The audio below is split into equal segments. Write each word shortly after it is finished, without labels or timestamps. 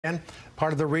And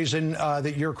part of the reason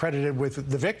that you're credited with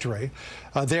the victory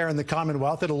there in the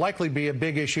Commonwealth. It'll likely be a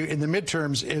big issue in the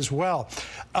midterms as well.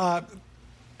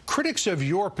 Critics of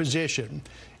your position,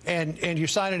 and you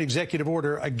sign an executive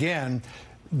order again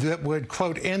that would,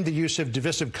 quote, end the use of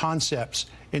divisive concepts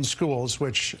in schools,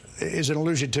 which is an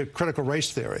allusion to critical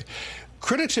race theory.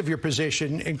 Critics of your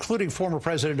position, including former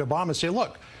President Obama, say,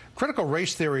 look, critical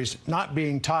race theory is not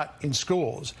being taught in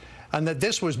schools, and that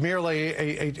this was merely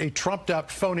a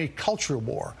trumped-up, phony culture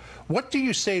war. What do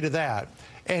you say to that?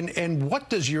 And what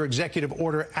does your executive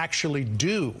order actually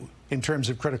do in terms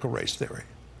of critical race theory?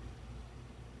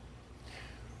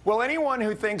 Well, anyone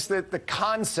who thinks that the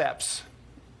concepts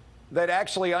that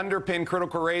actually underpin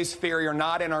critical race theory are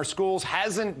not in our schools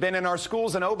hasn't been in our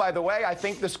schools. And oh, by the way, I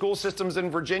think the school systems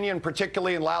in Virginia, and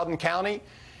particularly in Loudoun County,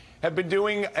 have been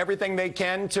doing everything they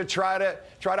can to try to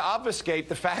obfuscate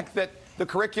the fact that the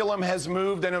curriculum has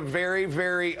moved in a very,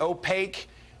 very opaque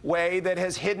way that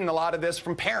has hidden a lot of this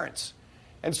from parents.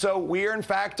 And so we are, in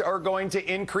fact, are going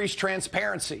to increase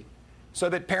transparency so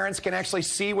that parents can actually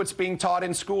see what's being taught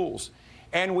in schools.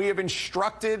 And we have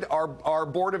instructed our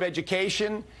Board of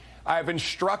Education, I've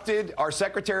instructed our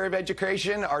Secretary of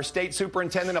Education, our State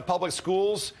Superintendent of Public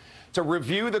Schools to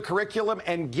review the curriculum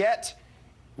and get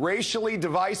racially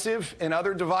divisive and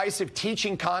other divisive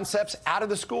teaching concepts out of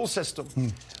the school system.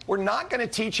 We're not going to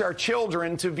teach our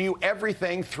children to view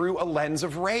everything through a lens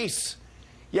of race.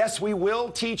 Yes, we will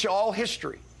teach all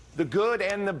history, the good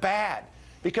and the bad,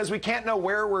 because we can't know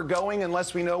where we're going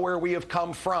unless we know where we have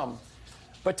come from.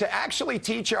 But to actually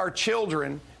teach our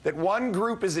children that one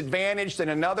group is advantaged and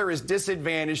another is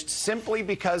disadvantaged simply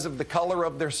because of the color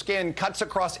of their skin cuts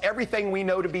across everything we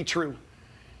know to be true.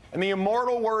 And the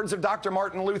immortal words of Dr.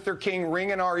 Martin Luther King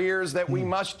ring in our ears that we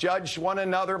must judge one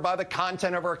another by the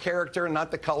content of our character and not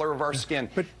the color of our skin.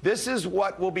 But this is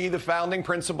what will be the founding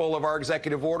principle of our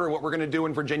executive order, what we're going to do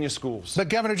in Virginia schools. But,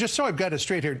 Governor, just so I've got it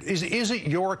straight here, is it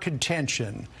your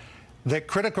contention that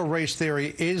critical race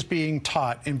theory is being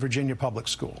taught in Virginia public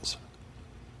schools?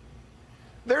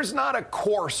 There's not a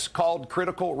course called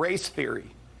critical race theory.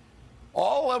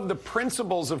 All of the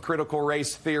principles of critical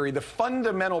race theory, the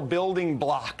fundamental building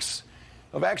blocks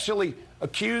of actually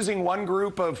accusing one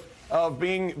group of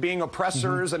being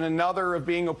oppressors and another of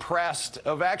being oppressed,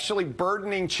 of actually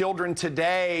burdening children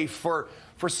today for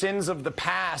sins of the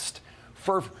past,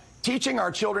 for teaching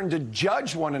our children to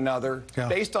judge one another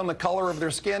based on the color of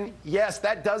their skin. Yes,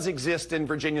 that does exist in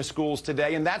Virginia schools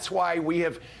today, and that's why we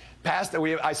have passed that.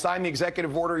 I signed the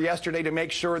executive order yesterday to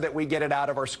make sure that we get it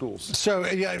out of our schools. So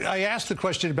I asked the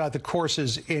question about the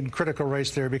courses in critical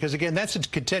race theory because, again, that's a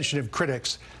contention of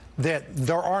critics that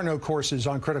there are no courses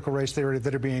on critical race theory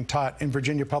that are being taught in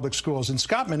Virginia public schools. And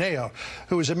Scott Mineo,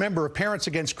 who is a member of Parents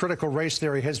Against Critical Race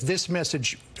Theory, has this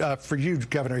message for you,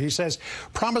 Governor. He says,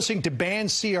 promising to ban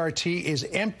CRT is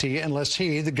empty unless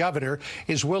he, the governor,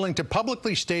 is willing to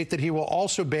publicly state that he will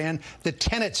also ban the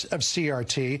tenets of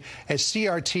CRT, as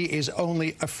CRT is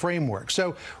only a framework.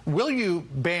 So will you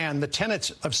ban the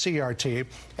tenets of CRT,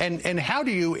 and how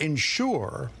do you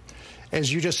ensure,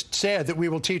 as you just said, that we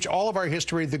will teach all of our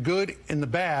history, the good and the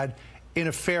bad, in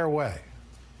a fair way?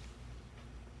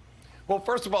 Well,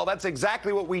 first of all, that's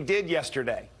exactly what we did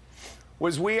yesterday,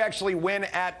 was we actually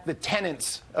went at the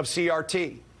tenets of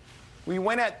CRT. We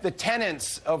went at the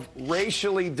tenets of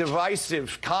racially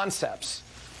divisive concepts,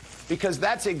 because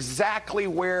that's exactly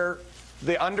where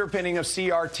the underpinning of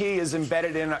CRT is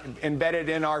embedded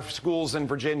in our schools in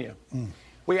Virginia.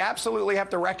 We absolutely have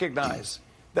to recognize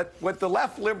that what the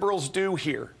left liberals do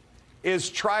here is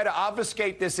try to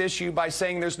obfuscate this issue by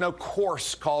saying there's no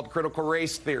course called critical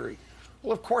race theory.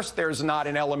 Well, of course there's not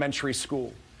in elementary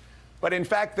school. But in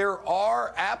fact, there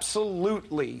are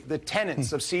absolutely the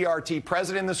tenets of CRT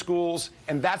present in the schools,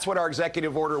 and that's what our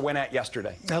executive order went at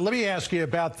yesterday. Now, let me ask you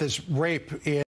about this rape in